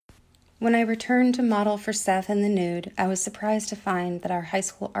When I returned to model for Seth in the nude, I was surprised to find that our high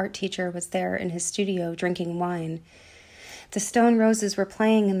school art teacher was there in his studio drinking wine. The stone roses were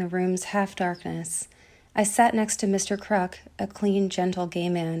playing in the room's half-darkness. I sat next to Mr. Kruk, a clean, gentle gay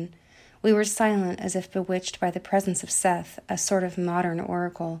man. We were silent as if bewitched by the presence of Seth, a sort of modern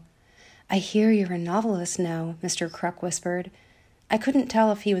oracle. "I hear you're a novelist now," Mr. Kruk whispered. I couldn't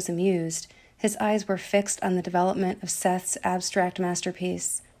tell if he was amused. His eyes were fixed on the development of Seth's abstract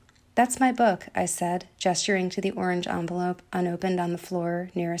masterpiece. "That's my book," I said, gesturing to the orange envelope unopened on the floor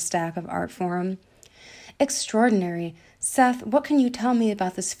near a stack of art forum. "Extraordinary. Seth, what can you tell me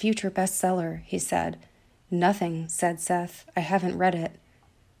about this future bestseller?" he said. "Nothing," said Seth. "I haven't read it."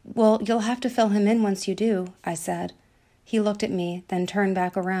 "Well, you'll have to fill him in once you do," I said. He looked at me, then turned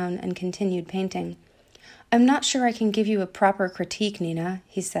back around and continued painting. "I'm not sure I can give you a proper critique, Nina,"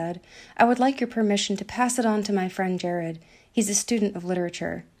 he said. "I would like your permission to pass it on to my friend Jared. He's a student of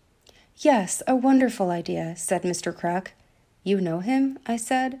literature." "Yes, a wonderful idea," said Mr. Kruk. "You know him?" I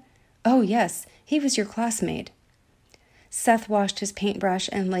said. "Oh, yes, he was your classmate." Seth washed his paintbrush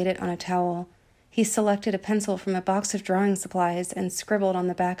and laid it on a towel. He selected a pencil from a box of drawing supplies and scribbled on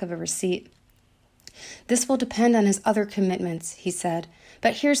the back of a receipt. "This will depend on his other commitments," he said,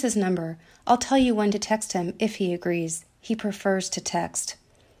 "but here's his number. I'll tell you when to text him if he agrees. He prefers to text."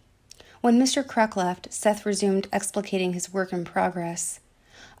 When Mr. Kruk left, Seth resumed explicating his work in progress.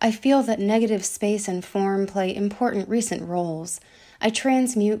 "I feel that negative space and form play important recent roles. I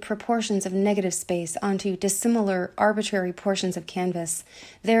transmute proportions of negative space onto dissimilar, arbitrary portions of canvas.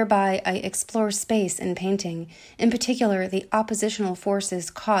 Thereby, I explore space in painting, in particular the oppositional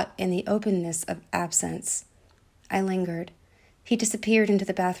forces caught in the openness of absence." I lingered. He disappeared into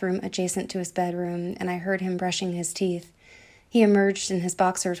the bathroom adjacent to his bedroom, and I heard him brushing his teeth. He emerged in his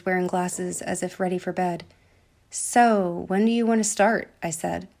boxers wearing glasses as if ready for bed. "So, when do you want to start?" I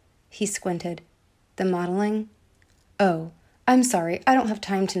said. He squinted. "The modeling?" "Oh, I'm sorry, I don't have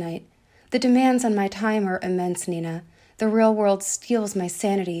time tonight. The demands on my time are immense, Nina. The real world steals my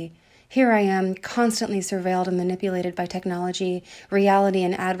sanity. Here I am, constantly surveilled and manipulated by technology, reality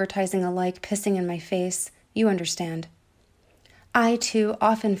and advertising alike pissing in my face. You understand." I, too,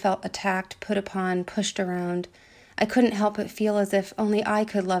 often felt attacked, put upon, pushed around. I couldn't help but feel as if only I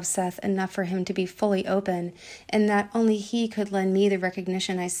could love Seth enough for him to be fully open, and that only he could lend me the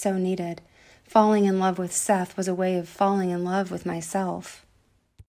recognition I so needed. Falling in love with Seth was a way of falling in love with myself.